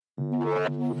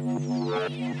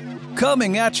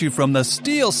Coming at you from the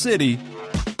Steel City,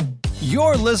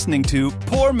 you're listening to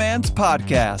Poor Man's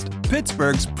Podcast,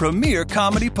 Pittsburgh's premier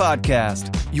comedy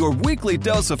podcast. Your weekly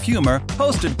dose of humor,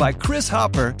 hosted by Chris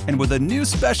Hopper, and with a new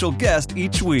special guest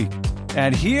each week.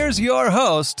 And here's your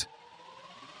host,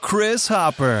 Chris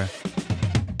Hopper.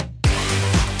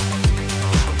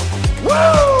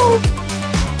 Woo!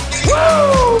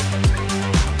 Woo!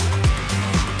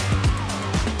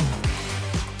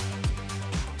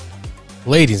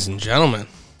 Ladies and gentlemen,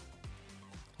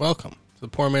 welcome to the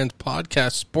Poor Man's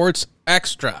Podcast, Sports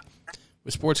Extra,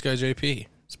 with Sports Guy JP.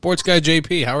 Sports Guy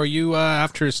JP, how are you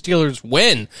after a Steelers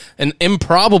win? An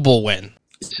improbable win.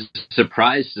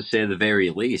 Surprised, to say the very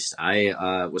least.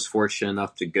 I was fortunate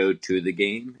enough to go to the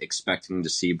game, expecting to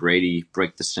see Brady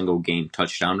break the single-game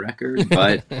touchdown record,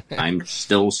 but I'm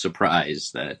still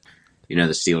surprised that, the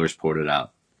Steelers pulled it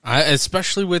out.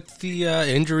 Especially with the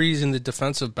injuries in the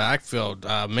defensive backfield.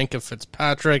 Minkah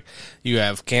Fitzpatrick, you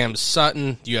have Cam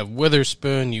Sutton, you have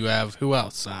Witherspoon, you have, who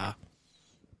else?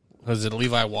 Was it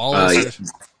Levi Wallace?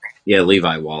 Yeah,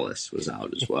 Levi Wallace was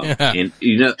out as well. Yeah.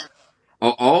 And,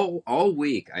 all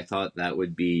week I thought that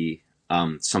would be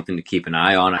something to keep an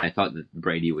eye on. I thought that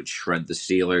Brady would shred the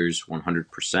Steelers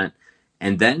 100%.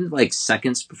 And then,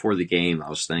 seconds before the game, I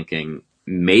was thinking,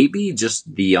 maybe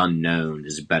just the unknown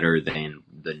is better than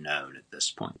the known at this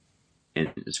point,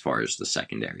 as far as the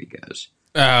secondary goes.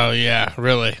 Oh yeah,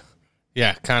 really?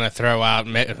 Yeah, kind of throw out.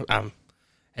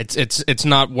 It's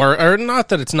not not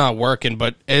that it's not working,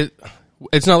 but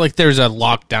it's not like there's a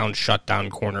lockdown,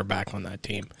 shutdown cornerback on that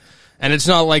team, and it's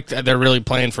not like they're really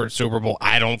playing for a Super Bowl.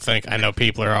 I don't think. I know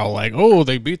people are all like, "Oh,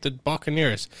 they beat the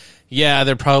Buccaneers." Yeah,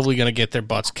 they're probably going to get their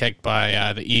butts kicked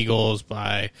by the Eagles,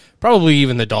 by probably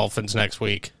even the Dolphins next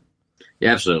week.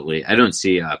 Yeah, absolutely. I don't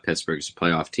see Pittsburgh as a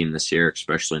playoff team this year,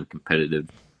 especially in competitive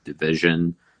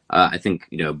division. I think,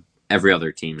 every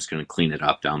other team is going to clean it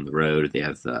up down the road. They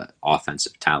have the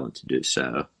offensive talent to do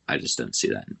so. I just don't see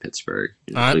that in Pittsburgh.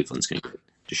 Cleveland's going to get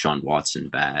Deshaun Watson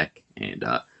back, and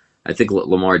I think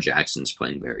Lamar Jackson's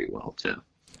playing very well, too.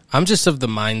 I'm just of the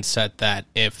mindset that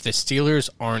if the Steelers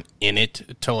aren't in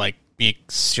it to, be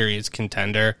a serious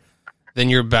contender, then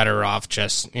you're better off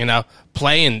just,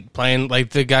 playing like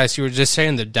the guys you were just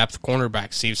saying, the depth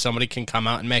cornerback. See if somebody can come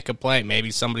out and make a play.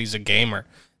 Maybe somebody's a gamer.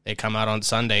 They come out on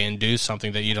Sunday and do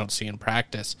something that you don't see in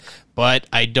practice. But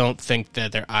I don't think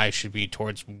that their eye should be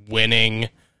towards winning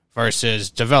versus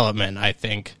development. I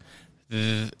think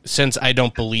since I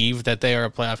don't believe that they are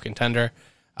a playoff contender,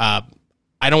 I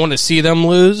don't want to see them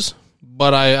lose,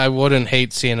 but I wouldn't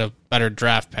hate seeing a better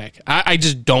draft pick. I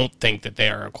just don't think that they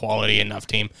are a quality enough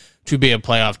team to be a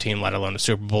playoff team, let alone a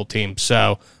Super Bowl team.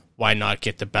 So why not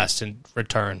get the best in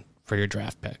return for your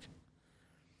draft pick?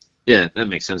 Yeah, that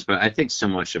makes sense. But I think so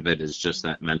much of it is just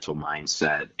that mental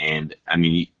mindset. And,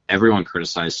 everyone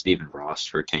criticized Stephen Ross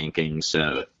for tanking.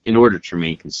 So in order to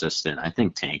remain consistent, I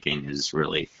think tanking is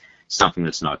really something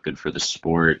that's not good for the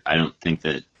sport. I don't think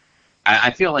that –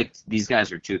 I feel like these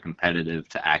guys are too competitive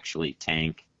to actually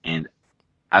tank. And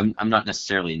I'm not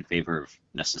necessarily in favor of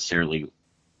necessarily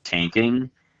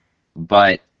tanking.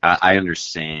 But I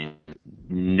understand,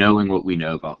 knowing what we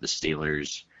know about the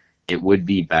Steelers, it would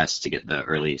be best to get the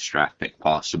earliest draft pick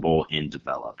possible and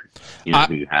develop,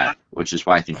 who you have, which is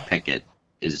why I think Pickett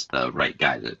is the right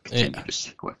guy to continue to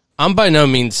stick with. I'm by no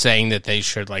means saying that they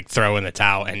should throw in the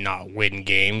towel and not win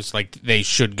games. They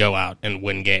should go out and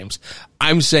win games.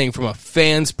 I'm saying from a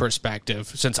fan's perspective,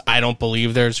 since I don't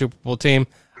believe they're a Super Bowl team,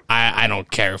 I don't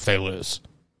care if they lose.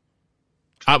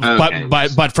 Okay.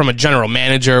 But from a general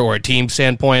manager or a team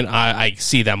standpoint, I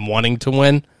see them wanting to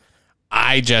win.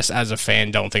 I just, as a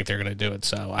fan, don't think they're going to do it.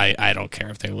 So I don't care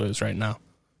if they lose right now,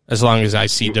 as long as I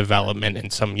see development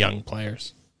in some young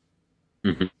players.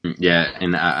 Mm-hmm. Yeah,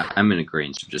 and I'm in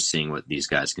agreement of just seeing what these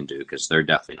guys can do, because they're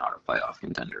definitely not a playoff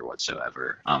contender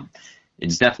whatsoever.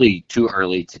 It's definitely too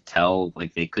early to tell.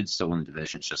 They could still win the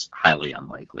division. It's just highly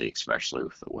unlikely, especially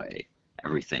with the way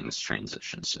everything's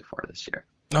transitioned so far this year.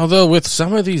 Although with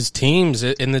some of these teams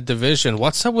in the division,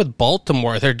 what's up with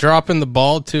Baltimore? They're dropping the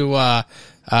ball to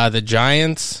the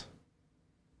Giants.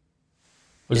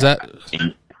 That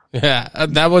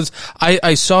was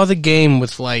I saw the game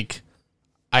with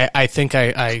I think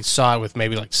I saw it with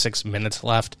maybe 6 minutes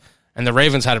left, and the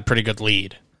Ravens had a pretty good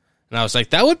lead. And I was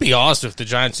like, that would be awesome if the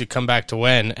Giants could come back to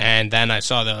win. And then I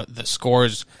saw the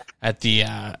scores at the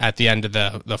end of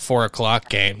the 4:00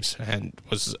 games, and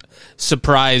was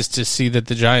surprised to see that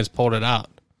the Giants pulled it out.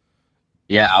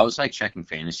 Yeah, I was checking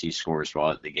fantasy scores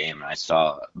while at the game, and I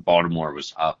saw Baltimore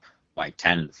was up by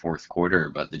 10 in the fourth quarter,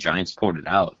 but the Giants pulled it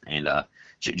out. And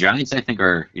Giants, I think,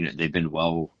 are they've been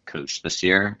well coached this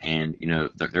year, and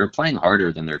they're playing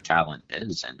harder than their talent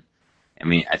is, and I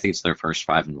mean I think it's their first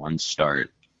 5-1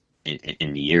 start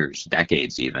in years,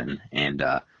 decades even, and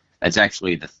that's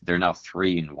actually they're now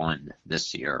 3-1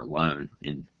 this year alone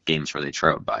in games where they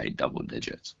trailed by double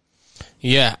digits.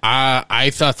 Yeah, I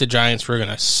thought the Giants were going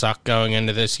to suck going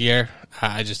into this year.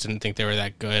 I just didn't think they were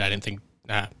that good. I didn't think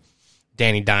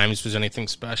Danny Dimes was anything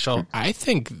special. I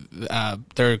think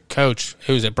their coach,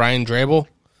 who is it, Brian Drabble?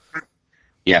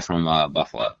 Yeah, from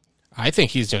Buffalo. I think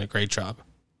he's doing a great job.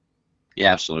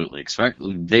 Yeah, absolutely.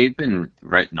 They've been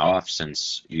written off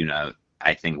since,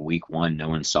 I think week 1, no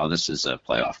one saw this as a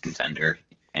playoff contender.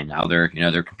 And now they're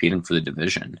competing for the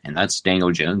division. And that's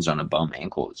Daniel Jones on a bum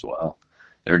ankle as well.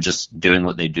 They're just doing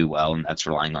what they do well, and that's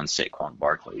relying on Saquon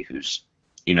Barkley, who's,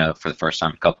 for the first time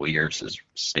in a couple of years has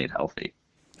stayed healthy.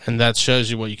 And that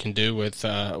shows you what you can do with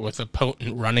a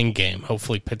potent running game.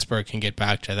 Hopefully Pittsburgh can get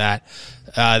back to that.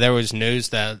 There was news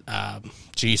that, I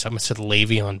almost said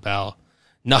Le'Veon Bell.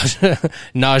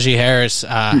 Najee Harris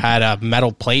had a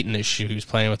metal plate in his shoe. He was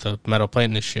playing with a metal plate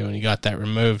in his shoe, and he got that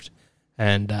removed.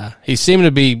 And he seemed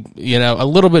to be, a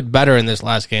little bit better in this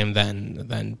last game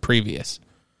than previous.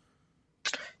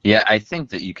 Yeah, I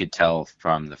think that you could tell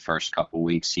from the first couple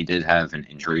weeks he did have an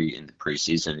injury in the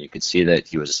preseason. You could see that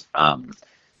he was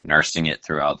nursing it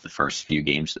throughout the first few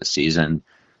games of the season.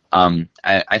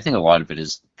 I think a lot of it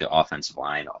is the offensive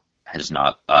line has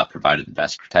not provided the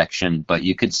best protection, but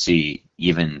you could see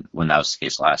even when that was the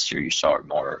case last year, you saw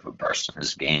more of a burst in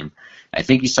his game. I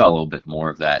think you saw a little bit more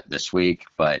of that this week,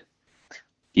 but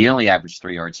he only averaged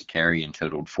 3 yards a carry and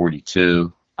totaled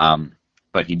 42.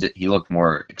 But he looked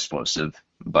more explosive.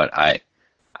 But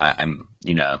I'm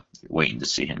waiting to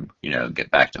see him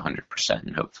get back to 100%,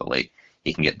 and hopefully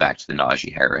he can get back to the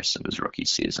Najee Harris of his rookie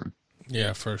season.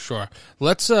 Yeah, for sure.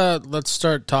 Let's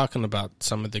start talking about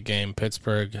some of the game.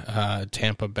 Pittsburgh,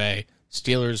 Tampa Bay,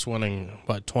 Steelers winning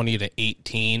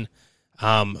 20-18.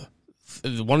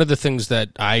 One of the things that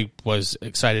I was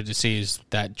excited to see is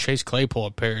that Chase Claypool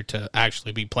appeared to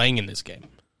actually be playing in this game.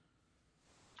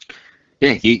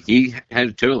 Yeah, he had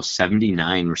a total of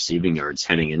 79 receiving yards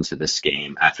heading into this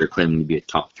game after claiming to be a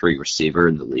top 3 receiver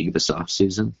in the league this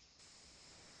offseason.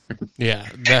 Yeah.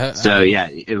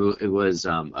 It was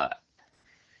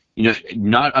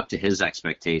not up to his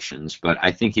expectations, but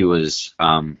I think he was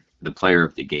the player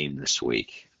of the game this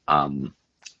week.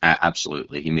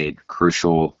 Absolutely. He made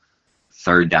crucial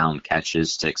third down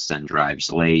catches to extend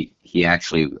drives late. He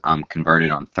actually converted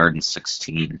on 3rd and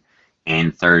 16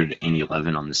 and 3rd and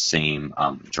 11 on the same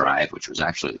drive, which was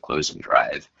actually the closing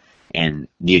drive. And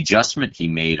the adjustment he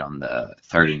made on the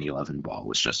 3rd and 11 ball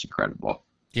was just incredible.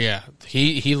 Yeah,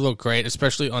 he looked great,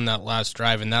 especially on that last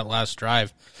drive. And that last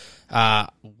drive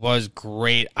was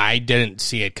great. I didn't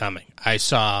see it coming. I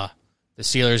saw the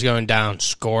Steelers going down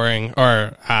scoring,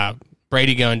 or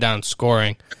Brady going down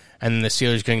scoring, and then the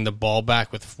Steelers getting the ball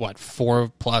back with,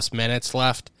 4+ minutes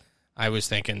left. I was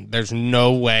thinking, there's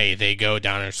no way they go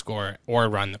down or score or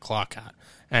run the clock out.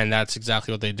 And that's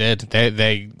exactly what they did.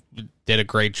 They did a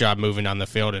great job moving down the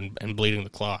field and bleeding the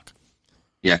clock.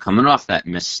 Yeah, coming off that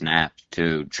missed snap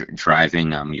to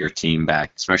driving your team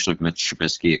back, especially with Mitch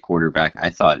Trubisky at quarterback,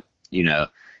 I thought,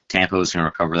 Tampa was going to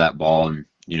recover that ball and,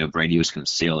 Brady was going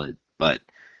to seal it. But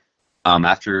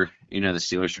after, the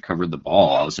Steelers recovered the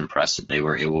ball, I was impressed that they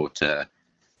were able to,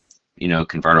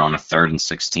 convert on a 3rd and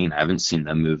 16. I haven't seen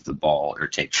them move the ball or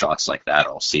take shots like that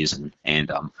all season.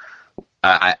 And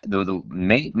the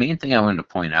main thing I wanted to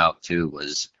point out, too,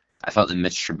 was I felt that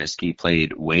Mitch Trubisky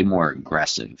played way more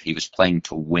aggressive. He was playing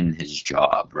to win his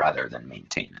job rather than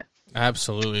maintain it.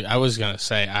 Absolutely. I was going to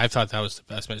say, I thought that was the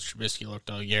best Mitch Trubisky looked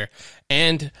all year.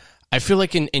 And I feel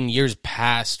like in years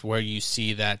past where you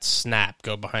see that snap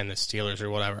go behind the Steelers or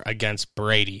whatever against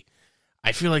Brady,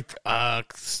 I feel like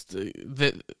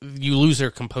you lose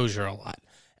their composure a lot.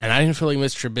 And I didn't feel like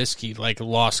Mitch Trubisky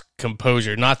lost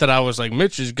composure. Not that I was like,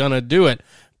 Mitch is going to do it.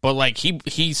 But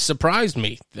he surprised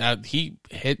me. He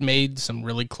made some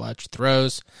really clutch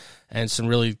throws and some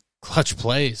really clutch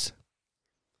plays.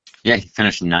 Yeah, he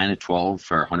finished 9 of 12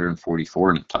 for 144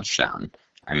 and a touchdown.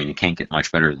 I mean, you can't get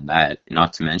much better than that.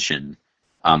 Not to mention,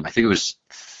 I think it was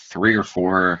 3 or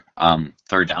 4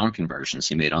 third down conversions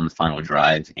he made on the final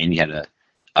drive, and he had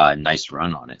a nice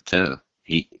run on it too.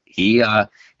 Him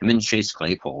and Chase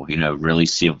Claypool, really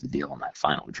sealed the deal on that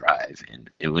final drive, and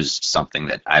it was something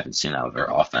that I haven't seen out of their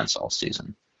offense all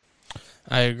season.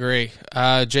 I agree.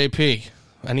 JP,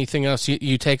 anything else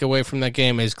you take away from that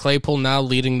game? Is Claypool now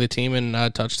leading the team in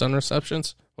touchdown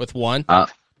receptions with 1?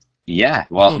 Yeah.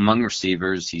 Well, among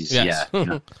receivers, he's 1.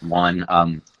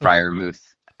 Freiermuth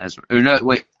no,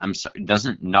 wait, I'm sorry.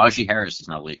 Doesn't Najee Harris is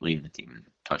now leading the team in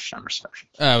touchdown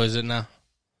receptions? Oh, is it now?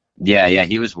 Yeah,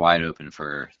 he was wide open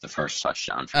for the first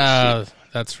touchdown. Oh,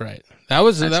 that's right. That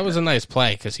was a nice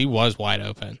play because he was wide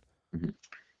open. Mm-hmm.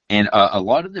 And a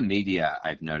lot of the media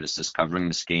I've noticed is covering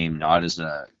this game not as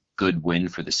a good win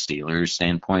for the Steelers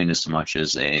standpoint as much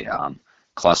as a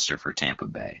cluster for Tampa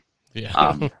Bay.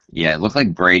 Yeah. Yeah, it looked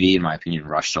like Brady, in my opinion,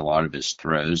 rushed a lot of his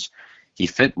throws. He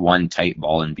fit one tight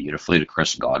ball in beautifully to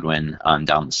Chris Godwin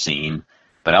down the seam.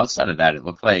 But outside of that, it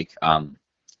looked like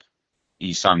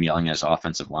you saw him yelling at his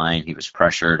offensive line. He was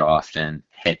pressured often,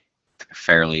 hit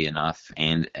fairly enough.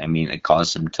 And, I mean, it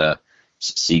caused him to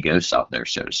see ghosts out there,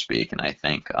 so to speak. And I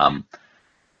think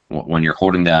when you're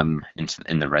holding them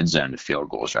in the red zone to field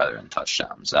goals rather than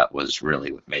touchdowns, that was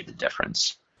really what made the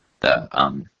difference. The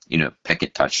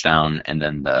Pickett touchdown and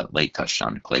then the late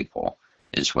touchdown to Claypool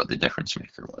is what the difference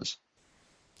maker was.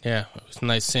 Yeah, it was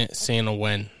nice seeing a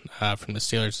win from the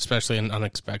Steelers, especially an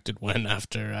unexpected win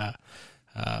after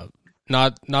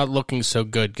not looking so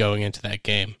good going into that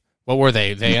game. What were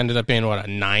they? They ended up being, a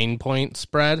 9-point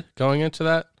spread going into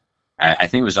that? I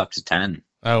think it was up to 10.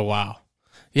 Oh, wow.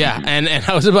 Yeah, mm-hmm. and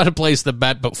I was about to place the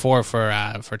bet before for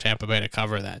Tampa Bay to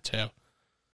cover that, too.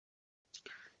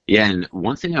 Yeah, and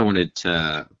one thing I wanted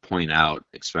to point out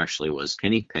especially was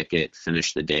Kenny Pickett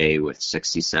finished the day with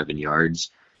 67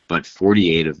 yards, but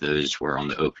 48 of those were on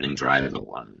the opening drive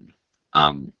alone.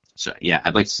 So, yeah,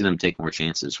 I'd like to see them take more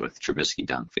chances with Trubisky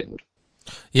downfield.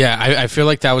 Yeah, I feel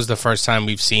like that was the first time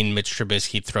we've seen Mitch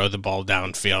Trubisky throw the ball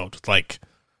downfield, like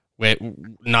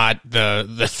not the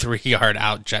 3-yard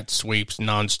out jet sweeps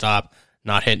nonstop,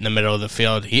 not hitting the middle of the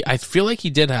field. I feel like he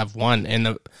did have one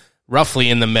roughly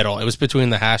in the middle. It was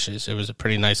between the hashes. It was a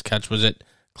pretty nice catch. Was it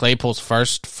Claypool's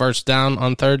first down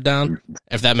on third down?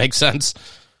 If that makes sense.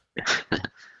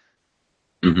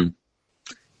 Mm-hmm.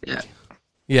 Yeah.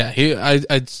 Yeah.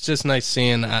 It's just nice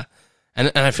seeing.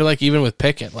 And I feel like even with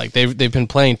Pickett, like they've been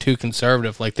playing too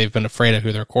conservative, like they've been afraid of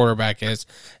who their quarterback is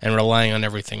and relying on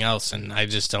everything else. And I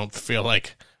just don't feel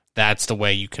like that's the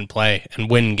way you can play and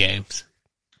win games.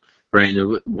 Right.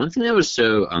 And one thing that was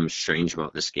so strange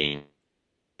about this game,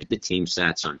 the team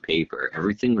stats on paper,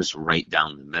 everything was right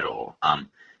down the middle.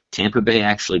 Tampa Bay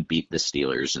actually beat the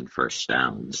Steelers in first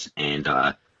downs, and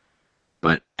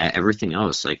but everything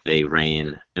else, like they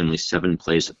ran only 7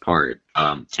 plays apart.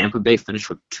 Tampa Bay finished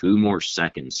with 2 more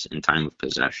seconds in time of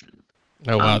possession.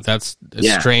 Oh wow, that's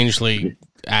strangely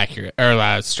accurate,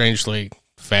 or strangely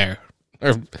fair.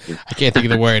 Or I can't think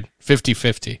of the word.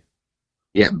 50-50.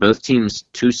 Yeah, both teams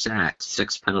 2 sacks,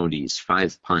 6 penalties,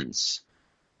 5 punts.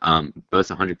 Both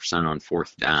 100% on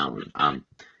fourth down.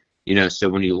 So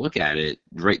when you look at it,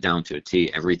 right down to a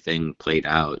T, everything played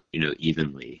out,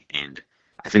 evenly. And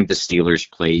I think the Steelers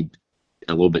played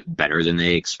a little bit better than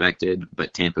they expected,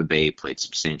 but Tampa Bay played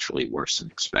substantially worse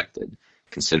than expected,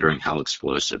 considering how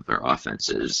explosive their offense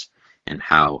is and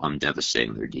how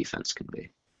devastating their defense can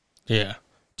be. Yeah.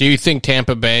 Do you think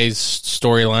Tampa Bay's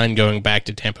storyline going back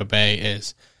to Tampa Bay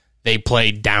is they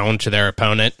played down to their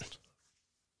opponent?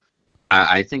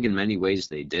 I think in many ways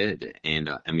they did. And,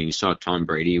 you saw Tom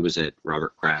Brady was at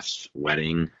Robert Kraft's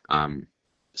wedding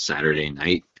Saturday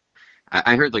night.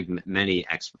 I heard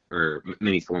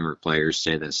many former players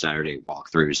say that Saturday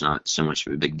walkthrough is not so much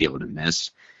of a big deal to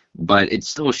miss, but it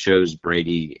still shows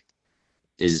Brady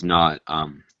is not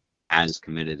as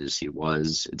committed as he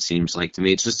was. It seems like to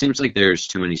me, it just seems like there's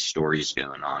too many stories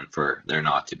going on for there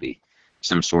not to be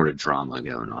some sort of drama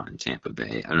going on in Tampa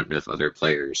Bay. I don't know if other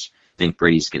players think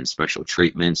Brady's getting special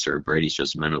treatments or Brady's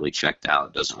just mentally checked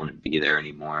out, doesn't want to be there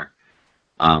anymore.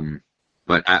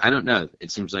 But I don't know.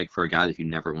 It seems like for a guy who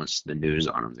never wants the news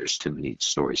on him, there's too many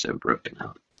stories that have broken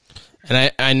out.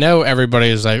 And I know everybody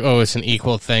is like, oh, it's an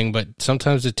equal thing, but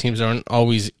sometimes the teams aren't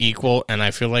always equal, and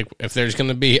I feel like if there's going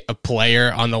to be a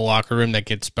player on the locker room that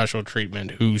gets special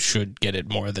treatment, who should get it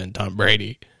more than Tom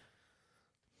Brady?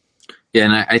 Yeah,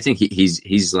 and I think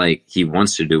he's like, he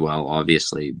wants to do well,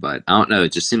 obviously, but I don't know.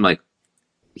 It just seemed like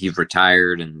he's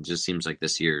retired, and it just seems like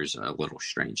this year's a little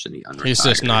strange than he unretired. He's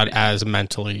just not as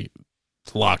mentally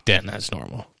locked in as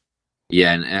normal.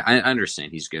 Yeah, and I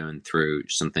understand he's going through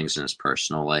some things in his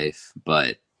personal life,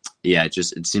 but yeah,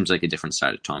 it seems like a different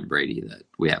side of Tom Brady that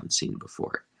we haven't seen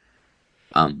before.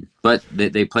 But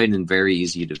they played in very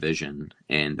easy division,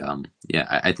 and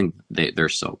I think they're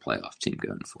still a playoff team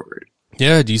going forward.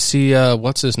 Yeah, do you see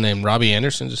what's his name? Robbie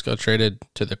Anderson just got traded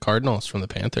to the Cardinals from the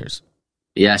Panthers.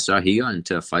 Yeah, so he got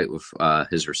into a fight with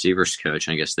his receivers coach,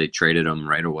 and I guess they traded him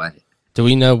right away. Do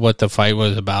we know what the fight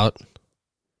was about?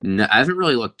 No, I haven't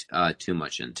really looked too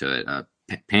much into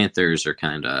it. Panthers are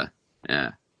kind of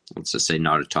let's just say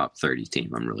not a top 30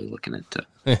 team I'm really looking at.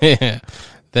 Yeah,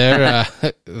 they're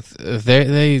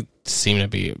they seem to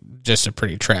be just a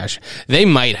pretty trash. They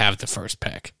might have the first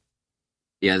pick.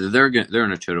 Yeah, they're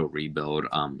in a total rebuild.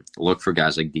 Look for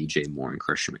guys like DJ Moore and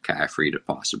Christian McCaffrey to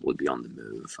possibly be on the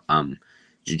move.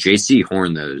 J.C.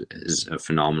 Horn, though, is a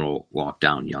phenomenal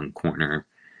lockdown young corner,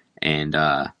 and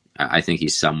I think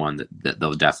he's someone that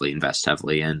they'll definitely invest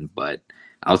heavily in. But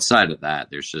outside of that,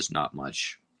 there's just not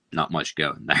much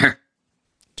going there.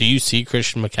 Do you see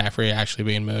Christian McCaffrey actually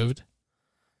being moved?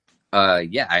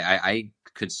 Yeah, I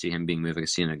could see him being moved. I could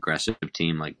see an aggressive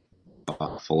team like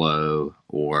Buffalo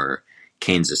or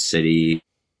Kansas City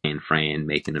and Fran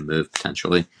making a move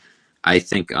potentially. I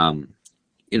think,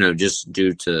 just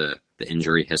due to the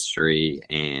injury history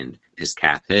and his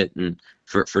cap hit, and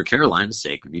for Carolina's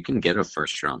sake, if you can get a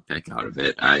first round pick out of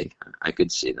it, I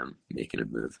could see them making a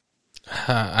move.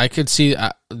 I could see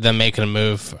them making a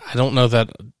move. I don't know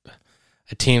that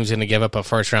a team's going to give up a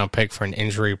first round pick for an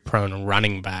injury prone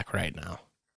running back right now.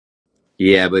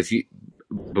 Yeah, but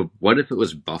what if it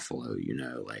was Buffalo,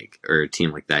 or a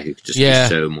team like that who could just be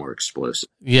so more explosive?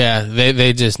 Yeah,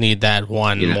 they just need that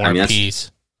one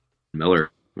piece.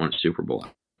 Miller won a Super Bowl.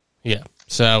 Yeah,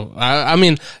 so I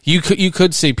mean, you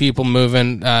could see people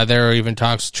moving. There are even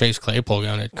talks of Chase Claypool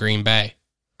going at Green Bay.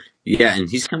 Yeah, and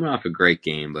he's coming off a great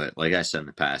game, but like I said in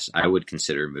the past, I would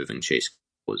consider moving Chase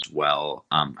Claypool as well.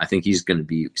 I think he's going to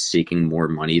be seeking more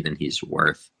money than he's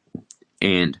worth.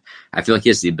 And I feel like he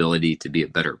has the ability to be a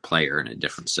better player in a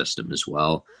different system as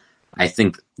well. I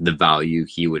think the value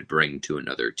he would bring to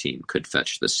another team could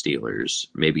fetch the Steelers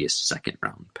maybe a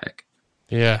second-round pick.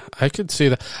 Yeah, I could see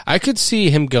that. I could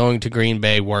see him going to Green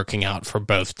Bay working out for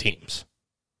both teams.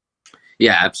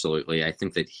 Yeah, absolutely. I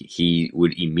think that he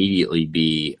would immediately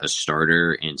be a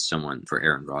starter and someone for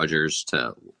Aaron Rodgers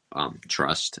to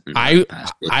trust.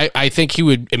 I think he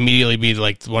would immediately be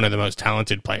like one of the most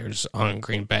talented players on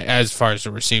Green Bay as far as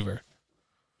a receiver.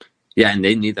 Yeah, and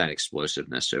they need that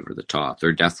explosiveness over the top.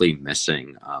 They're definitely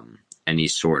missing any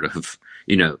sort of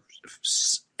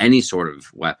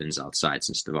weapons outside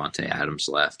since Devontae Adams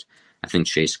left. I think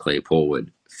Chase Claypool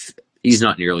he's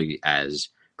not nearly as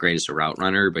great as a route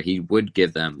runner, but he would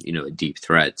give them, a deep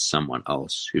threat, someone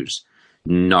else who's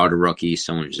not a rookie,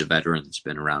 someone who's a veteran that's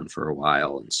been around for a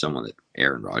while, and someone that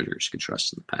Aaron Rodgers could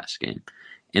trust in the pass game.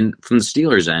 And from the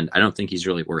Steelers' end, I don't think he's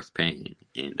really worth paying.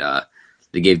 And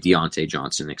they gave Deontay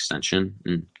Johnson an extension,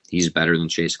 and he's better than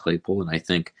Chase Claypool. And I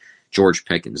think George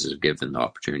Pickens, is given the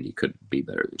opportunity, could be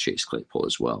better than Chase Claypool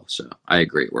as well. So I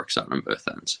agree it works out on both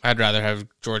ends. I'd rather have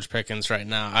George Pickens right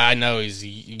now. I know he's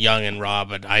young and raw,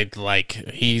 but he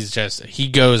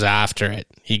goes after it.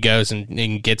 He goes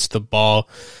and gets the ball.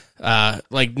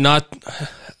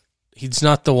 He's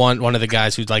not one of the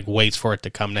guys who waits for it to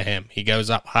come to him. He goes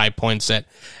up high, points it,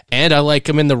 and I like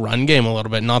him in the run game a little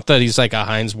bit. Not that he's like a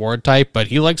Hines Ward type, but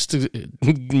he likes to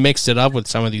mix it up with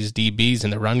some of these DBs in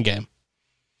the run game.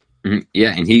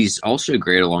 Yeah, and he's also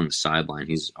great along the sideline.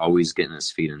 He's always getting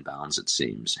his feet in bounds, it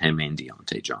seems, him and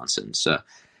Deontay Johnson. So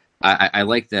I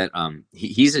like that.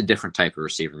 He's a different type of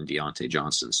receiver than Deontay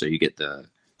Johnson. So you get the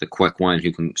quick one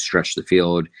who can stretch the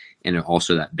field, and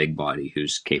also that big body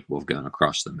who's capable of going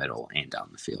across the middle and down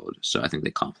the field. So I think they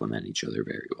complement each other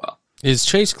very well. Is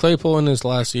Chase Claypool in his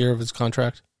last year of his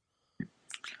contract?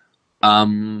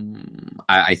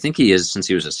 I think he is, since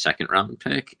he was a second-round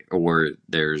pick, or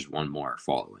there's one more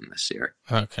following this year.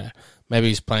 Okay. Maybe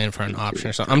he's playing for an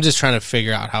option or something. I'm just trying to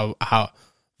figure out how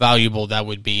valuable that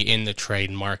would be in the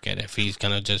trade market if he's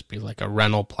going to just be like a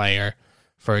rental player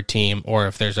for a team, or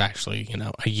if there's actually,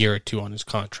 a year or two on his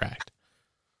contract.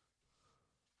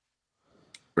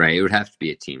 Right. It would have to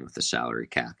be a team with a salary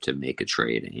cap to make a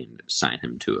trade and sign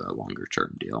him to a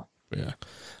longer-term deal. Yeah.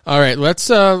 All right. Let's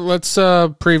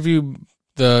preview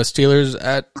the Steelers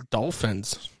at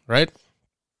Dolphins, right?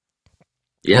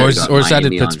 Yeah. Or is that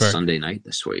at Pittsburgh? On Sunday night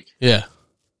this week. Yeah.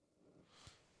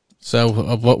 So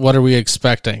what are we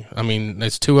expecting? I mean,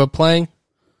 is Tua playing?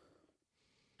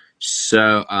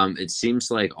 So it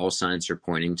seems like all signs are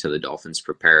pointing to the Dolphins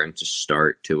preparing to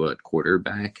start Tua at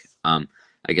quarterback.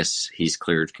 I guess he's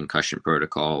cleared concussion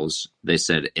protocols. They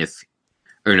said I was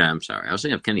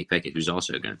thinking of Kenny Pickett, who's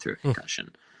also going through a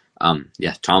concussion.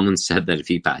 Tomlin said that if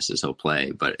he passes, he'll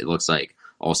play, but it looks like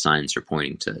all signs are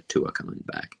pointing to Tua coming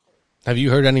back. Have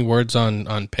you heard any words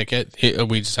on Pickett?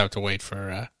 We just have to wait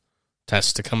for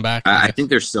tests to come back? I think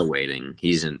they're still waiting.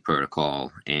 He's in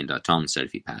protocol, and Tomlin said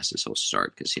if he passes, he'll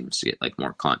start because he wants to get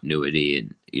more continuity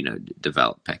and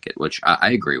develop Pickett, which I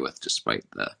agree with, despite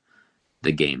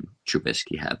the game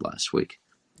Trubisky had last week.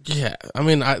 Yeah, I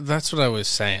mean, that's what I was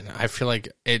saying. I feel like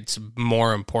it's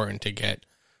more important to get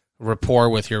rapport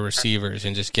with your receivers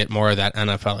and just get more of that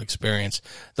NFL experience.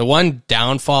 The one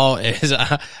downfall is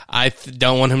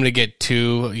don't want him to get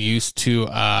too used to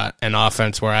an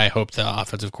offense where I hope the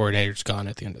offensive coordinator's gone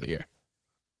at the end of the year.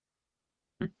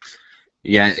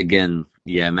 Yeah, again,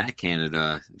 Matt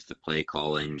Canada, the play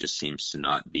calling just seems to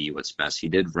not be what's best. He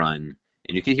did run,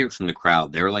 and you can hear it from the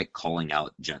crowd. They were like calling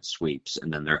out jet sweeps,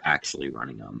 and then they're actually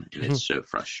running them, and it's so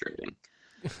frustrating.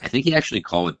 I think he actually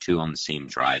called 2 on the same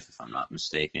drive, if I'm not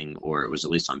mistaken, or it was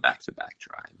at least on back-to-back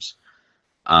drives.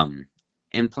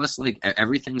 And plus, like,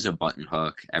 everything's a button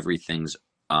hook. Everything's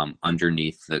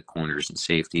underneath the corners and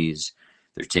safeties.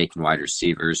 They're taking wide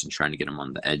receivers and trying to get them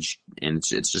on the edge, and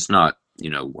it's just not,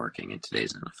 working in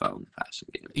today's NFL in the passing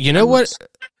game. You know what?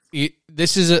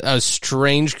 This is a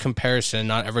strange comparison.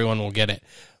 Not everyone will get it.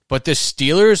 But the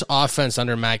Steelers' offense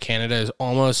under Matt Canada is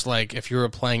almost like if you were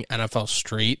playing NFL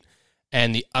Street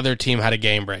and the other team had a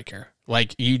game breaker.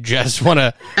 Like, you just want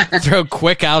to throw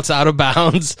quick outs out of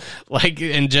bounds, like,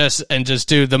 and just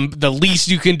do the least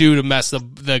you can do to mess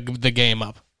the game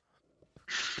up.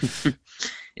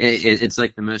 It's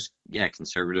like the most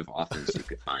conservative offense you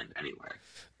could find anywhere.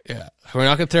 Yeah, we're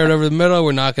not going to throw it over the middle.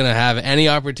 We're not going to have any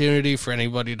opportunity for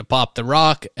anybody to pop the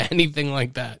rock, anything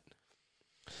like that.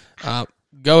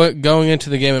 Going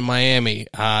into the game at Miami,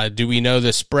 do we know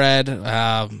the spread?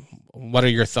 What are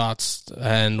your thoughts,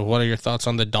 and what are your thoughts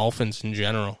on the Dolphins in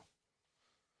general?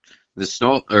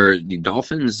 The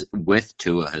Dolphins with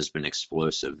Tua has been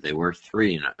explosive. They were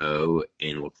 3-0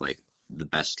 and looked like the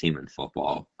best team in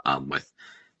football, with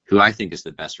who I think is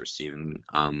the best receiving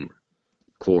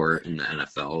core in the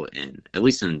NFL, and at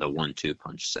least in the 1-2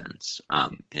 punch sense,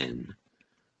 in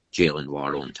Jalen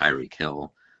Waddle and Tyreek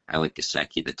Hill. I like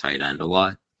Gesicki, the tight end, a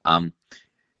lot.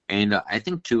 And I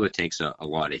think Tua takes a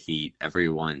lot of heat.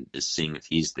 Everyone is seeing if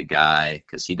he's the guy,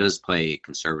 because he does play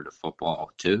conservative football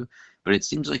too. But it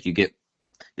seems like they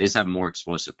just have more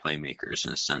explosive playmakers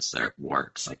in a sense that it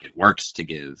works. Like, it works to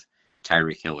give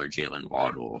Tyreek Hill or Jalen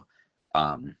Waddle,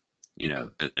 a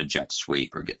jet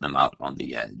sweep or get them out on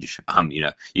the edge.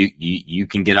 You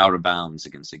can get out of bounds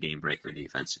against a game breaker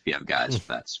defense if you have guys with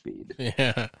that speed.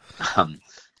 Yeah.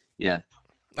 Yeah.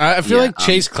 I feel like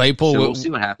Chase Claypool. So we'll see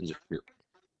what happens.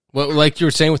 Well, like you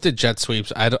were saying with the jet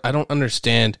sweeps, I don't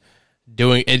understand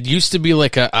doing. It used to be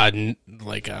like a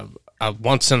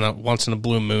once in a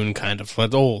blue moon kind of.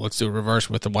 Let's do a reverse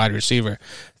with the wide receiver.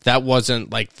 That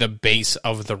wasn't like the base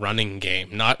of the running game,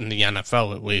 not in the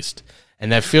NFL at least.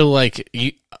 And I feel like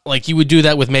you would do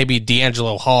that with maybe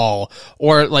D'Angelo Hall,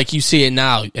 or like you see it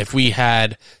now. If we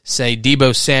had, say,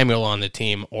 Deebo Samuel on the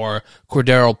team or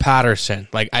Cordero Patterson,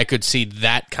 like, I could see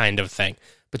that kind of thing.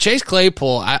 But Chase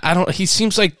Claypool, I don't. He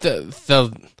seems like the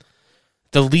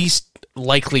least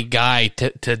likely guy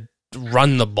to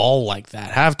run the ball like that.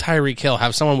 Have Tyreek Hill,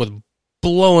 have someone with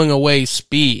blowing away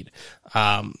speed.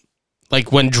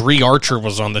 Like when Dre Archer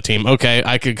was on the team, okay,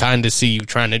 I could kind of see you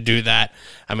trying to do that.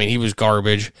 I mean, he was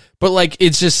garbage, but like,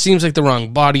 it just seems like the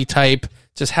wrong body type.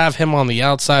 Just have him on the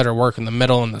outside or work in the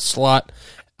middle in the slot.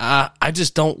 I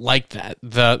just don't like that.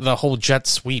 The whole jet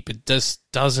sweep, it just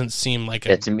doesn't seem like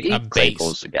to me, a base.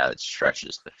 Claypool's the guy that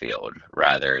stretches the field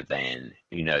rather than,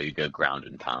 you go ground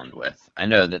and pound with. I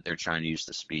know that they're trying to use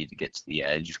the speed to get to the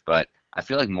edge, but I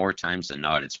feel like more times than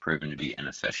not, it's proven to be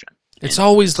inefficient. It's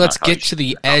always let's get to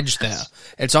the edge there.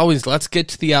 It's always let's get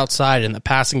to the outside in the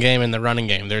passing game and the running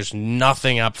game. There's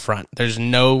nothing up front. There's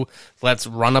no let's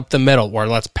run up the middle or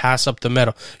let's pass up the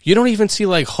middle. You don't even see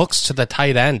like hooks to the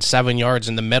tight end 7 yards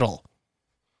in the middle.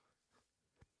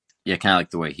 Yeah, kind of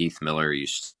like the way Heath Miller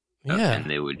used to, and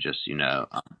they would just,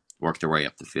 work their way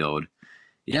up the field.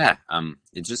 Yeah,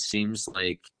 it just seems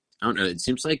like, I don't know, it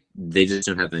seems like they just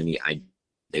don't have any idea.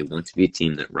 They want to be a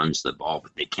team that runs the ball,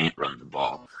 but they can't run the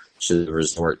ball. So they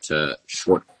resort to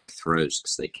short throws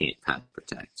because they can't pass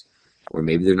protect. Or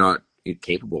maybe they're not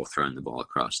capable of throwing the ball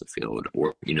across the field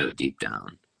or, deep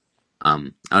down. I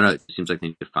don't know. It seems like they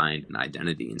need to find an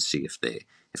identity and see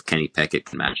if Kenny Pickett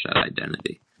can match that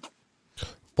identity.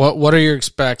 What are your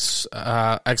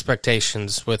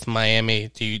expectations with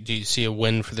Miami? Do you see a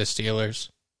win for the Steelers?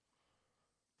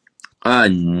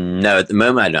 No, at the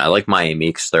moment I don't. I like Miami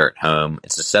because they're at home.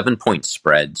 It's a 7-point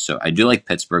spread, so I do like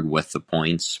Pittsburgh with the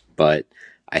points, but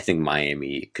I think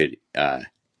Miami could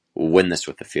win this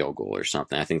with a field goal or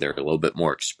something. I think they're a little bit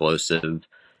more explosive,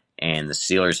 and the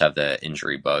Steelers have the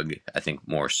injury bug, I think,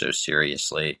 more so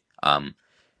seriously.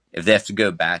 If they have to go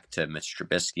back to Mitch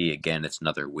Trubisky, again, it's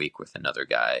another week with another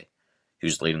guy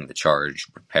who's leading the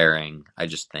charge, preparing. I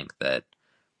just think that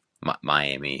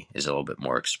Miami is a little bit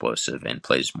more explosive and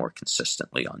plays more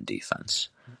consistently on defense.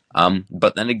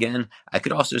 But then again, I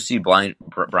could also see Brian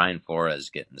Flores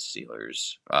getting the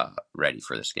Steelers ready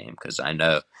for this game because I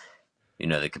know,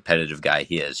 the competitive guy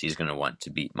he is, he's going to want to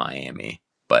beat Miami.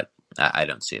 But I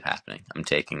don't see it happening. I'm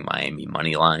taking Miami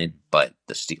money line, but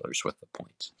the Steelers with the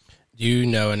points. Do you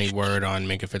know any word on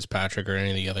Minkah Fitzpatrick or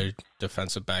any of the other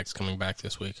defensive backs coming back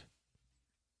this week?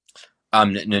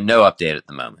 No update at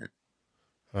the moment.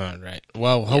 All right.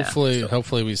 Well,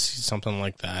 hopefully we see something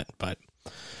like that, but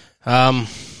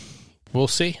we'll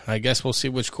see. I guess we'll see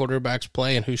which quarterbacks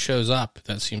play and who shows up.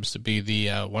 That seems to be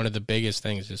the one of the biggest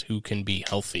things is who can be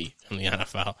healthy in the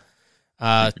NFL.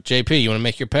 JP, you want to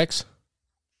make your picks?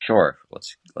 Sure.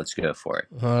 Let's go for it.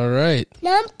 All right.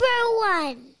 Number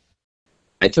 1.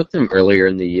 I took them earlier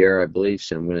in the year, I believe,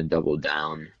 so I'm going to double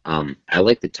down. I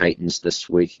like the Titans this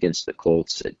week against the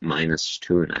Colts at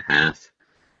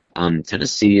 -2.5.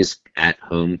 Tennessee is at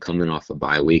home coming off a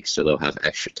bye week, so they'll have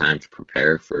extra time to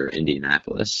prepare for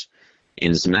Indianapolis. And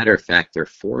as a matter of fact, they're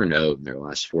 4-0 in their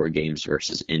last 4 games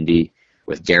versus Indy,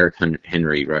 with Derrick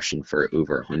Henry rushing for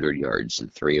over 100 yards in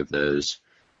 3 of those.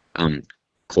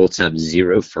 Colts have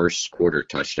 0 first-quarter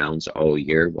touchdowns all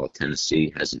year, while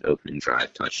Tennessee has an opening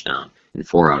drive touchdown in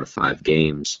 4 out of 5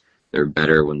 games. They're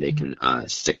better when they can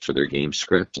stick to their game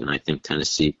script, and I think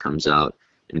Tennessee comes out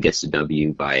and gets a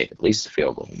W by at least a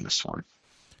field goal in this one.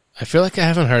 I feel like I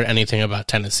haven't heard anything about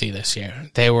Tennessee this year.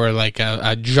 They were like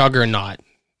a juggernaut,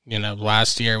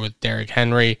 last year with Derrick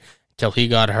Henry till he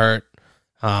got hurt.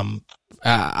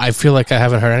 I feel like I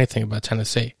haven't heard anything about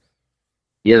Tennessee.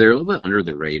 Yeah, they're a little bit under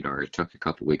the radar. It took a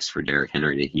couple weeks for Derrick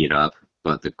Henry to heat up,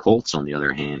 but the Colts, on the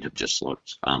other hand, have just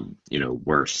looked,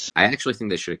 worse. I actually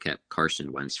think they should have kept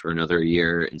Carson Wentz for another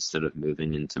year instead of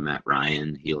moving into Matt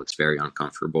Ryan. He looks very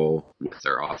uncomfortable with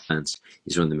their offense.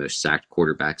 He's one of the most sacked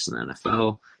quarterbacks in the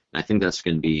NFL, and I think that's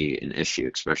going to be an issue,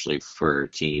 especially for a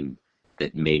team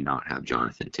that may not have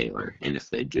Jonathan Taylor, and if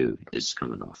they do, is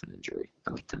coming off an injury.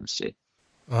 I like Tennessee.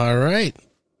 All right.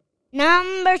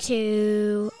 Number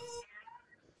 2.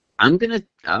 I'm going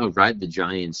to ride the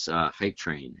Giants' hype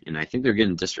train, and I think they're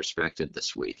getting disrespected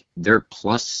this week. They're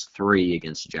 +3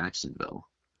 against Jacksonville.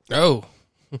 Oh.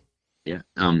 Yeah.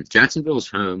 Jacksonville's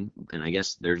home, and I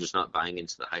guess they're just not buying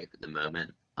into the hype at the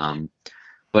moment.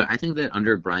 But I think that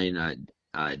under Brian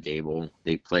Dable,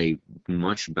 they play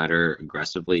much better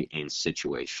aggressively and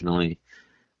situationally.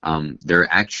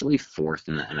 They're actually 4th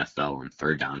in the NFL in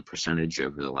third down percentage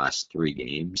over the last 3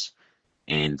 games.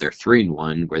 And they're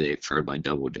 3-1, where they've trailed by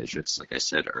double digits, like I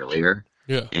said earlier.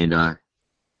 Yeah. And oh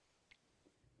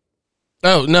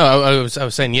no, I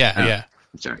was saying yeah.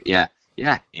 I'm sorry, yeah.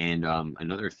 And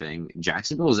another thing,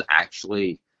 Jacksonville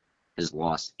has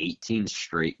lost 18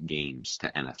 straight games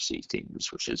to NFC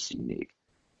teams, which is unique.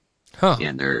 Huh.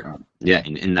 And they're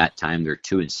and in that time they're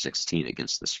 2-16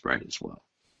 against the spread as well.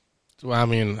 Well, I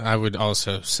mean, I would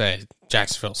also say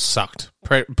Jacksonville sucked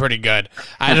pretty good.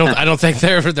 I don't think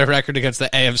their record against the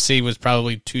AFC was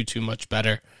probably too much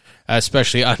better,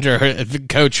 especially under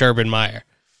Coach Urban Meyer.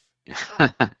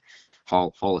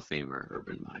 Hall of Famer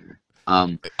Urban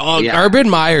Meyer.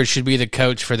 Urban Meyer should be the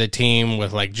coach for the team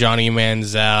with like Johnny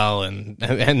Manziel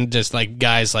and just like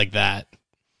guys like that.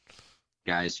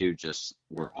 Guys who just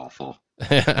were awful.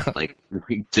 Like,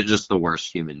 just the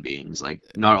worst human beings. Like,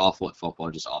 not awful at football,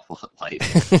 just awful at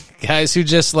life. Guys who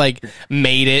just, like,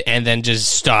 made it and then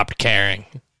just stopped caring.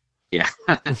 Yeah.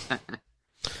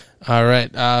 All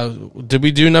right. Did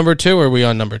we do number 2, or are we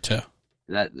on number 2?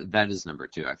 That is number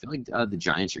 2. I feel like the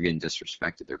Giants are getting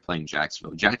disrespected. They're playing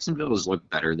Jacksonville. Jacksonville has looked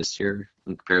better this year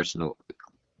in comparison to the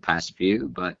past few,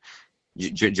 but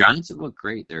Giants have looked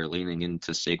great. They're leaning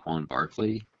into Saquon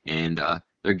Barkley, and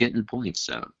they're getting points,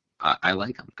 so I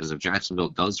like them, because if Jacksonville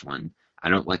does win, I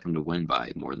don't like them to win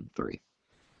by more than 3.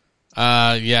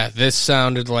 Yeah, this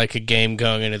sounded like a game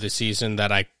going into the season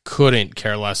that I couldn't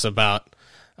care less about.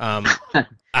 I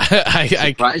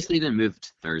surprised they didn't move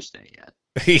to Thursday yet.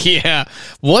 Yeah.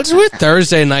 What's with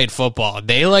Thursday night football?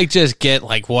 They just get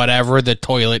whatever the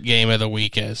toilet game of the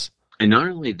week is. And not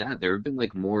only that, there have been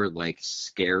more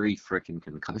scary freaking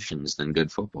concussions than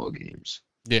good football games.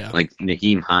 Yeah. Like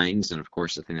Naheem Hines, and of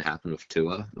course the thing that happened with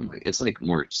Tua. It's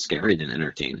more scary than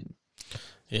entertaining.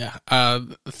 Yeah.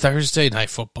 Thursday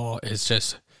night football is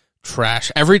just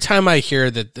trash. Every time I hear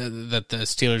that the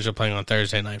Steelers are playing on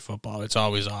Thursday night football, it's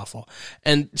always awful.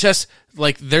 And just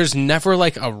there's never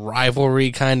a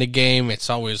rivalry kind of game. It's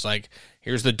always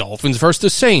here's the Dolphins versus the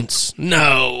Saints.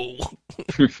 No.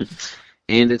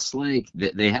 And it's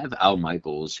they have Al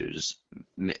Michaels, who's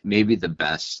maybe the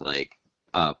best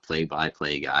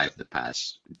play-by-play guy of the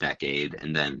past decade,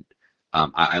 and then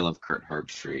I love Kurt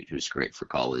Herbstreit, who's great for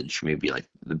college, maybe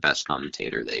the best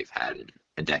commentator they've had in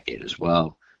a decade as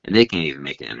well. and they can't even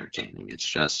make it entertaining.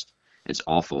 It's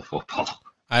awful football.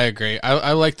 I agree.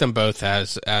 I like them both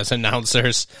as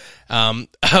announcers.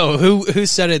 Who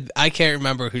said it? I can't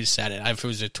remember who said it. If it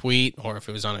was a tweet or if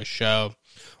it was on a show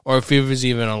or if it was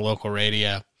even on local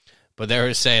radio. But they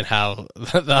were saying how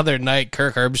the other night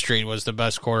Kirk Herbstreit was the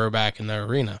best quarterback in the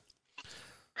arena.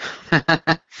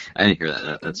 I didn't hear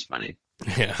that. That's funny.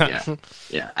 Yeah.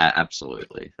 Yeah,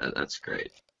 absolutely. That's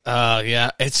great.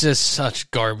 Yeah, it's just such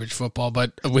garbage football.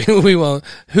 But we won't.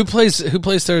 Who plays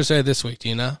Thursday this week? Do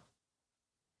you know?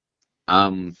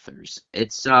 Thursday.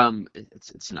 It's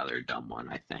another dumb one.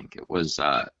 I think it was.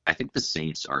 I think the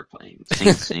Saints are playing.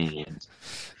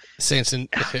 Saints and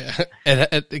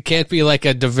it can't be like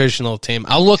a divisional team.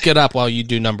 I'll look it up while you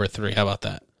do number 3. How about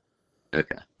that?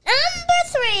 Okay.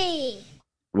 Number 3.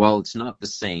 Well, it's not the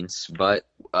Saints, but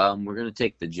we're gonna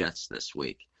take the Jets this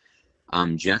week.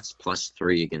 Jets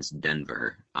 +3 against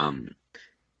Denver.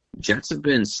 Jets have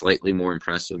been slightly more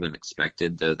impressive than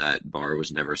expected, though that bar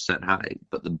was never set high.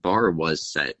 But the bar was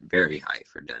set very high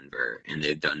for Denver, and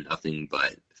they've done nothing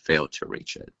but fail to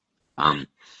reach it.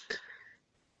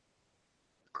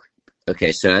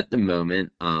 Okay, so at the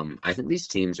moment, I think these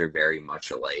teams are very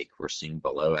much alike. We're seeing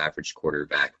below average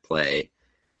quarterback play,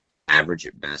 average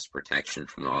at best protection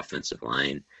from the offensive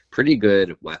line, pretty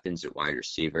good weapons at wide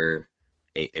receiver,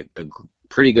 a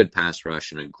pretty good pass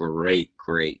rush, and a great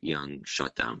young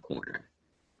shutdown corner.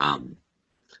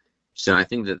 So I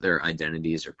think that their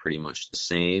identities are pretty much the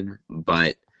same,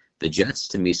 but the Jets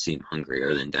to me seem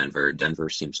hungrier than Denver. Denver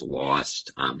seems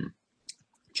lost.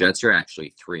 Jets are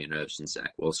actually 3-0 since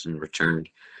Zach Wilson returned,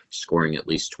 scoring at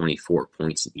least 24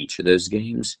 points in each of those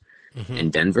games. Mm-hmm.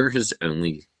 And Denver has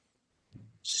only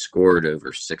scored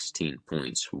over 16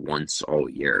 points once all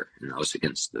year, and that was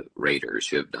against the Raiders,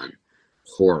 who have done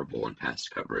horrible in pass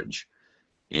coverage.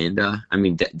 And,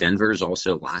 Denver is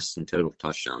also last in total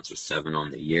touchdowns with 7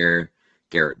 on the year.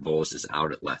 Garrett Bowles is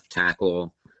out at left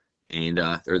tackle, and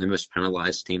they're the most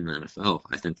penalized team in the NFL.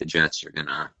 I think the Jets are going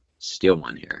to steal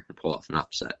one here and pull off an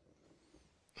upset.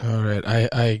 All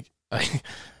right.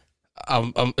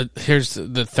 Here's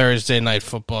the Thursday night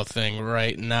football thing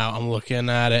right now. I'm looking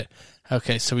at it.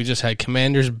 Okay, so we just had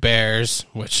Commanders Bears,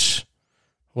 which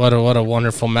what a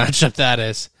wonderful matchup that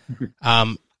is.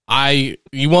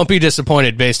 You won't be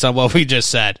disappointed based on what we just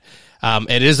said.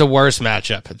 It is a worse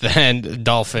matchup than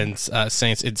Dolphins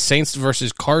Saints. It's Saints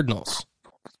versus Cardinals.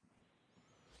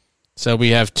 So we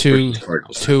have 2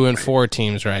 and 4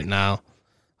 teams right now.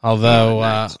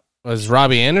 Although, was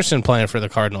Robbie Anderson playing for the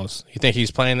Cardinals? You think he's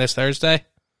playing this Thursday?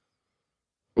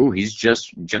 Oh, he's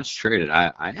just traded.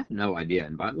 I have no idea.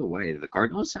 And by the way, the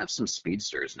Cardinals have some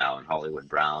speedsters now in Hollywood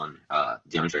Brown.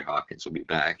 DeAndre Hopkins will be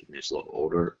back, and he's a little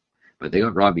older. But they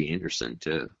got Robbie Anderson,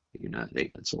 too.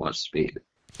 That's a lot of speed.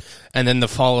 And then the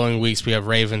following weeks, we have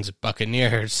Ravens,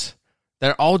 Buccaneers.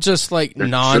 They're all just like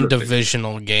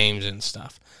non-divisional games and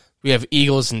stuff. We have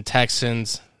Eagles and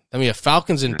Texans. Then we have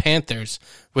Falcons and Panthers,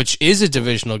 which is a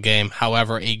divisional game,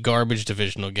 however, a garbage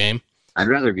divisional game. I'd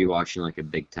rather be watching like a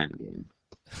Big Ten game.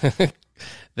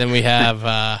 Then we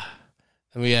have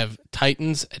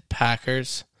Titans at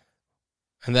Packers.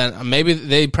 And then maybe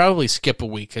they probably skip a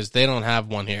week because they don't have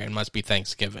one here. It must be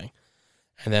Thanksgiving.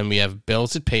 And then we have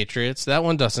Bills at Patriots. That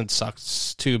one doesn't suck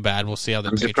too bad. We'll see how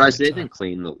I'm surprised they didn't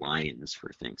clean the Lions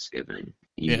for Thanksgiving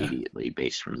immediately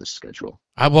based from the schedule.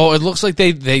 Well, it looks like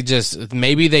they just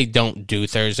maybe they don't do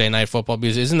Thursday night football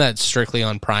because isn't that strictly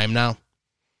on Prime now?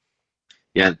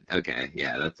 Yeah. Okay.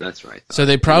 Yeah, that's right. So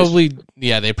they probably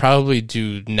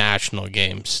do national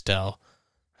games still.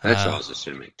 That's what I was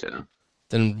assuming too.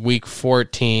 Then week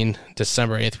 14,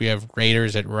 December 8th, we have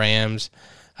Raiders at Rams.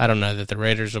 I don't know that the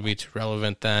Raiders will be too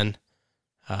relevant then.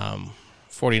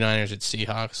 49ers at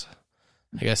Seahawks.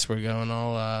 I guess we're going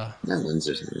all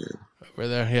over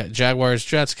there. Yeah, Jaguars,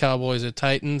 Jets, Cowboys at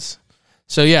Titans.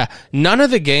 So, yeah, none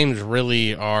of the games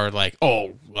really are like,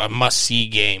 a must-see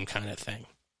game kind of thing.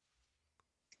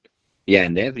 Yeah,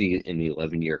 and they have an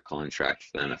 11-year contract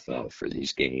for the NFL for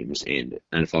these games, and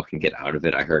NFL can get out of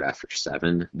it. I heard after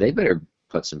 7. They better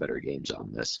put some better games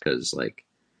on this because,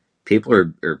 people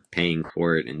are paying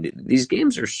for it, and these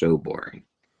games are so boring.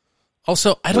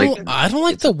 Also, I don't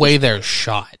like the way they're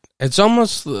shot. It's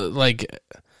almost like,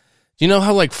 you know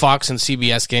how Fox and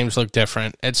CBS games look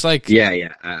different? It's like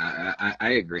I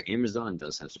agree. Amazon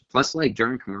does have some. Plus,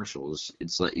 during commercials,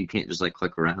 it's like you can't just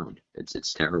click around.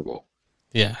 It's terrible.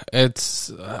 Yeah, it's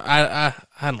I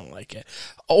don't like it.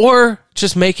 Or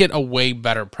just make it a way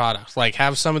better product.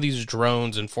 Have some of these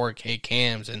drones and 4K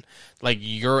cams and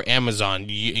you're Amazon.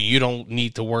 You don't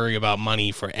need to worry about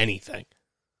money for anything.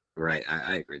 Right,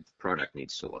 I agree. The product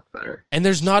needs to look better. And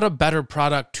there's not a better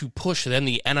product to push than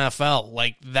the NFL.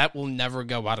 Like, that will never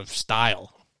go out of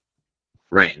style.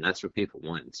 Right, and that's what people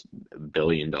want. It's a $1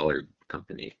 billion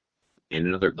company and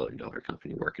another $1 billion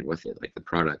company working with it. Like, the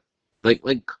product,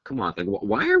 like, come on, like,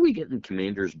 why are we getting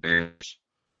Commanders Bears?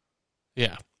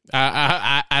 Yeah,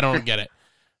 I don't get it.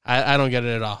 I don't get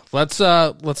it at all. Let's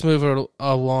move it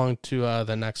along to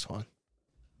the next one.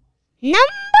 Number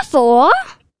 4.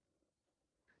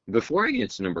 Before I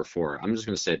get to number 4, I'm just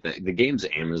going to say that the games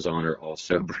Amazon are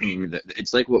also bringing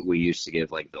it's like what we used to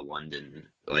give like the London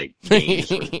like games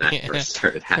when that first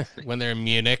started happening. When they're in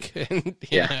Munich.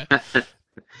 Yeah.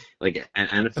 Like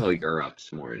NFL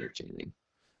Europe's more entertaining.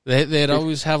 They'd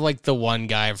always have like the one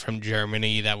guy from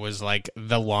Germany that was like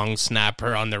the long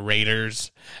snapper on the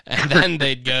Raiders, and then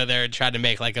they'd go there and try to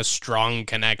make like a strong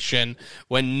connection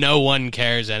when no one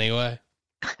cares anyway.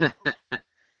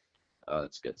 Oh,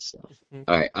 that's good stuff.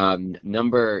 All right,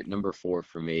 number 4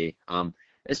 for me.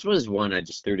 This was one I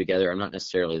just threw together. I'm not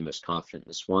necessarily the most confident in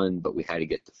this one, but we had to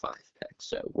get to 5 picks,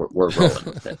 so we're rolling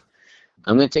with it.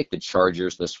 I'm going to take the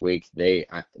Chargers this week.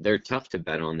 They're tough to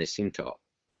bet on. They seem to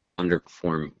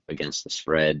underperform against the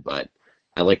spread, but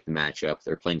I like the matchup.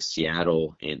 They're playing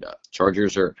Seattle, and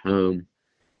Chargers are at home,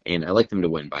 and I like them to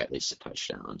win by at least a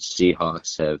touchdown.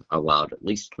 Seahawks have allowed at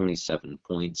least 27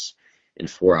 points in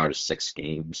 4 out of 6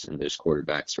 games, and those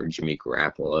quarterbacks are Jimmy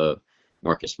Garoppolo,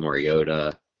 Marcus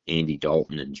Mariota, Andy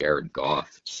Dalton, and Jared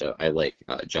Goff. So I like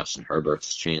Justin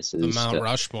Herbert's chances Mount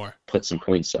Rushmore. Put some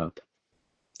points up.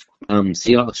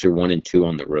 Seahawks are 1-2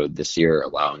 on the road this year,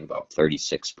 allowing about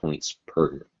 36 points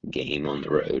per game on the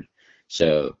road.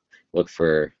 So look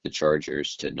for the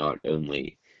Chargers to not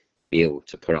only be able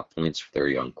to put up points for their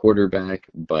young quarterback,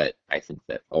 but I think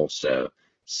that also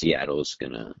Seattle's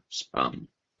going to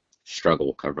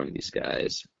struggle covering these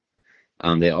guys.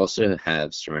 They also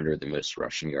have surrendered the most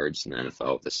rushing yards in the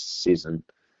NFL this season.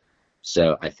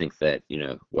 So I think that,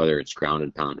 whether it's ground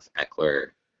and pound of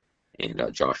Eckler and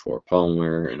Joshua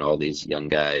Palmer and all these young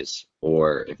guys,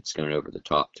 or if it's going over the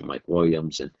top to Mike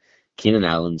Williams, and Keenan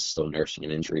Allen's still nursing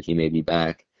an injury, he may be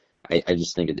back. I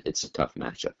just think it's a tough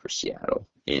matchup for Seattle.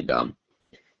 And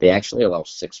they actually allow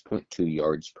 6.2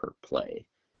 yards per play,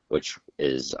 which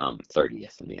is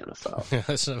 30th in the NFL.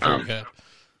 That's not very good.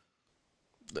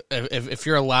 If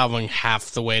you're allowing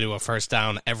half the way to a first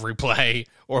down every play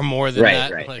or more than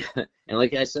that. Right. Like, and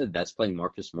like I said, that's playing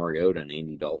Marcus Mariota and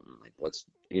Andy Dalton. Like,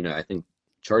 I think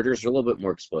Chargers are a little bit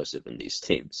more explosive than these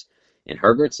teams. And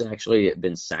Herbert's actually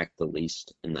been sacked the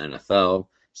least in the NFL.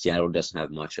 Seattle doesn't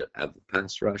have much of a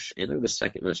pass rush, and they're the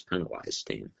second most penalized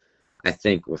team. I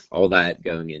think with all that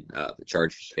going in the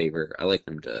Chargers' favor, I like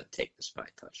them to take this by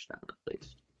touchdown at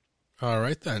least. All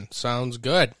right, then. Sounds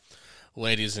good.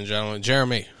 Ladies and gentlemen,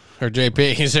 Jeremy or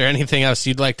JP, is there anything else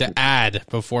you'd like to add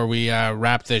before we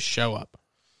wrap this show up?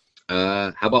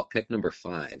 How about pick number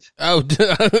 5? Oh,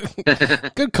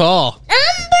 good call.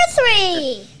 Number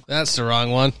 3. That's the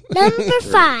wrong one. Number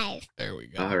 5. There we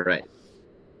go. All right.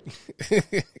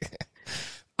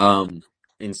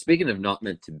 And speaking of not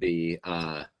meant to be,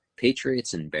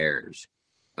 Patriots and Bears.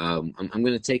 I'm going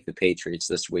to take the Patriots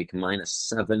this week,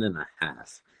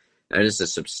 -7.5. That is a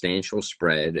substantial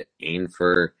spread, and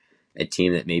for a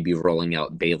team that may be rolling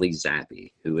out Bailey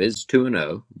Zappi, who is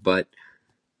 2-0, but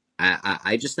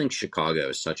I just think Chicago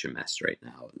is such a mess right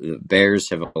now. The Bears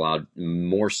have allowed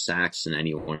more sacks than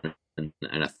anyone in the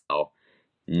NFL,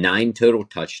 9 total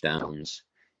touchdowns,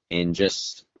 and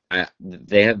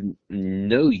they have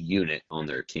no unit on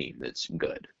their team that's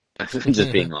good. I'm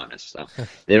just being honest.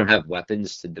 They don't have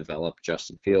weapons to develop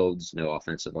Justin Fields, no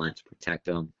offensive line to protect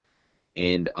him.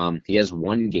 And he has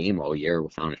 1 game all year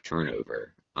without a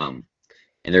turnover. And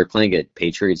they're playing a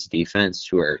Patriots defense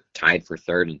who are tied for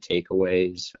 3rd in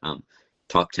takeaways,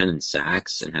 top 10 in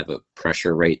sacks, and have a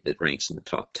pressure rate that ranks in the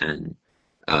top 10.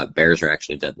 Bears are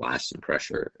actually dead last in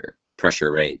pressure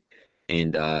rate.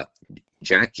 And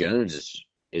Jack Jones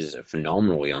is a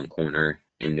phenomenal young corner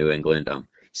in New England.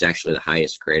 He's actually the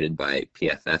highest graded by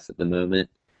PFF at the moment.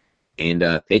 And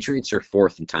Patriots are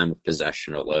 4th in time of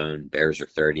possession alone. Bears are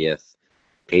 30th.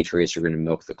 Patriots are going to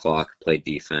milk the clock, play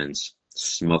defense,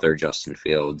 smother Justin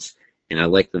Fields, and I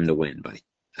like them to win by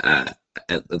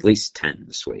at least 10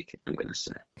 this week, I'm going to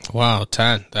say. Wow,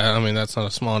 10. That's not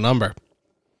a small number.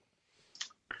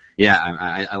 Yeah,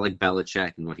 I like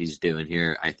Belichick and what he's doing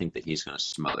here. I think that he's going to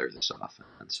smother this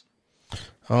offense.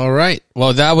 All right.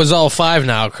 Well, that was all 5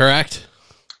 now, correct?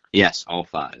 Yes, all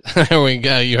 5. There we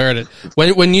go. You heard it.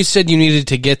 When you said you needed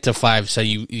to get to 5, so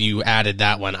you added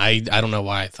that one. I don't know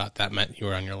why I thought that meant you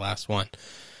were on your last one.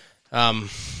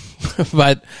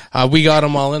 But we got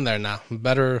them all in there now.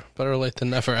 Better late than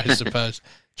never, I suppose.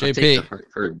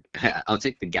 JP. I'll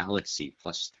take the Galaxy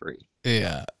 +3.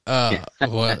 Yeah.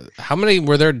 How many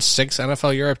were there? 6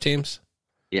 NFL Europe teams?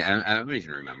 Yeah, I don't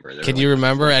even remember. Can you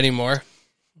remember anymore?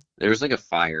 There was like a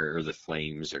Fire or the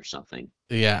Flames or something.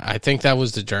 Yeah, I think that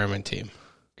was the German team.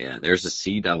 Yeah, there's a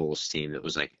Sea Devils team that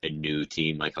was like a new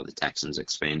team, like how the Texans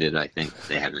expanded. I think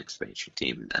they had an expansion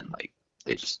team, and then like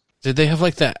they just did they have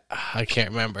like that? I can't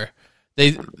remember.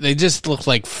 They just looked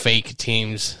like fake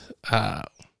teams.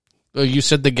 You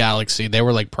said the Galaxy. They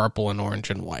were like purple and orange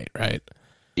and white, right?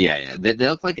 Yeah. They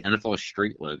look like NFL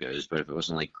street logos, but if it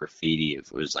wasn't like graffiti, if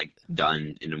it was like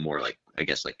done in a more like I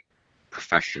guess like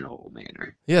professional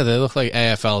manner. Yeah, they look like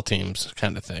AFL teams,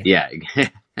 kind of thing. Yeah.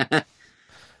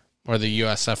 Or the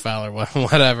USFL or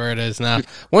whatever it is now.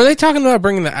 Were they talking about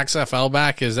bringing the XFL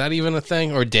back? Is that even a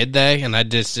thing? Or did they? And I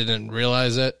just didn't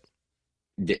realize it.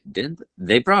 Did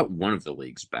they brought one of the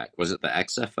leagues back? Was it the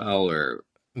XFL or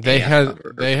they had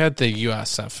the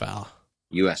USFL?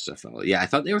 USFL. Yeah, I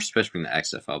thought they were supposed to bring the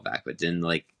XFL back, but didn't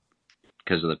like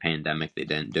because of the pandemic they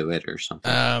didn't do it or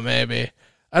something. Maybe.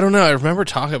 I don't know. I remember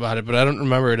talking about it, but I don't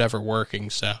remember it ever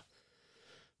working. So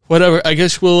whatever. I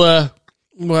guess we'll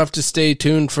have to stay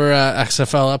tuned for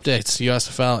XFL updates,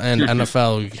 USFL and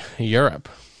NFL Europe.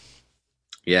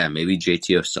 Yeah, maybe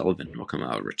JT O'Sullivan will come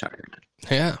out of retirement.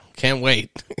 Yeah, can't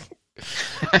wait.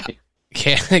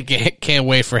 can't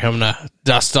wait for him to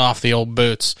dust off the old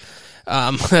boots.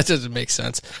 That doesn't make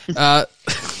sense.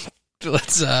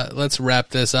 Let's wrap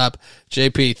this up.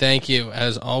 JP, thank you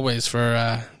as always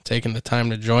for taking the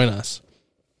time to join us.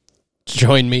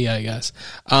 Join me, I guess.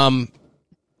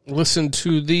 Listen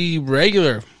to the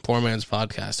regular Poor Man's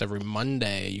Podcast every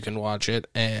Monday. You can watch it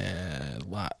and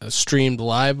streamed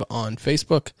live on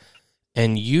Facebook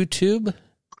and YouTube.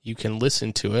 You can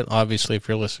listen to it. Obviously, if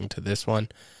you're listening to this one,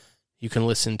 you can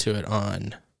listen to it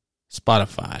on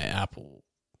Spotify, Apple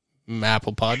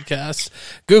Podcasts,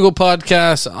 Google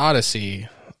Podcasts, Odyssey,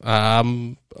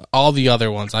 all the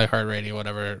other ones,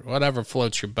 iHeartRadio, whatever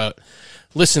floats your boat.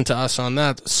 Listen to us on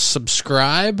that.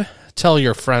 Subscribe. Tell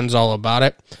your friends all about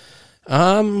it.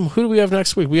 Who do we have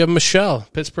next week? We have Michelle,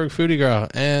 Pittsburgh Foodie Girl,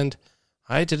 and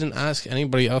I didn't ask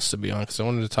anybody else to be on because I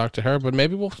wanted to talk to her, but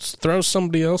maybe we'll throw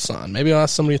somebody else on. Maybe I'll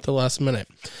ask somebody at the last minute.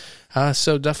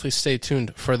 So definitely stay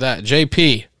tuned for that.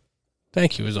 JP,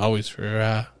 thank you as always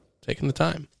for taking the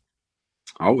time.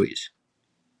 Always.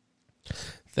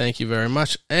 Thank you very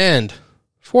much. And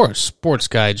for Sports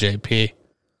Guy JP,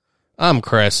 I'm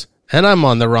Chris. And I'm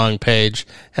on the wrong page,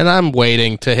 and I'm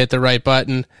waiting to hit the right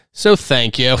button, so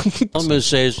thank you. All I'm going to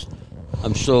say is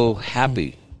I'm so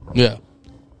happy that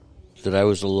I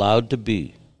was allowed to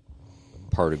be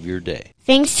part of your day.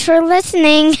 Thanks for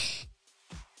listening.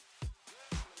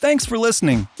 Thanks for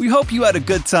listening. We hope you had a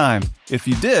good time. If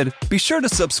you did, be sure to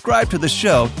subscribe to the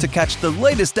show to catch the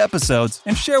latest episodes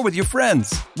and share with your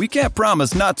friends. We can't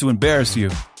promise not to embarrass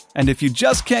you. And if you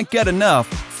just can't get enough,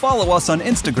 follow us on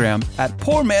Instagram at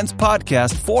Poor Man's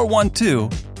Podcast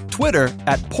 412, Twitter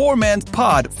at Poor Man's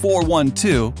Pod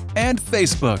 412, and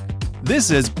Facebook. This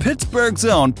is Pittsburgh's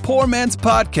own Poor Man's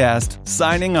Podcast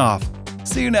signing off.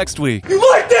 See you next week. You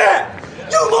like that?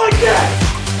 You like that?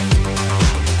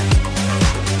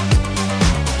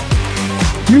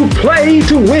 You play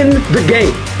to win the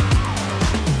game.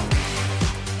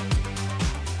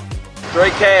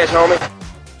 Straight cash, homie.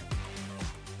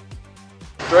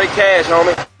 Straight cash,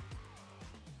 homie.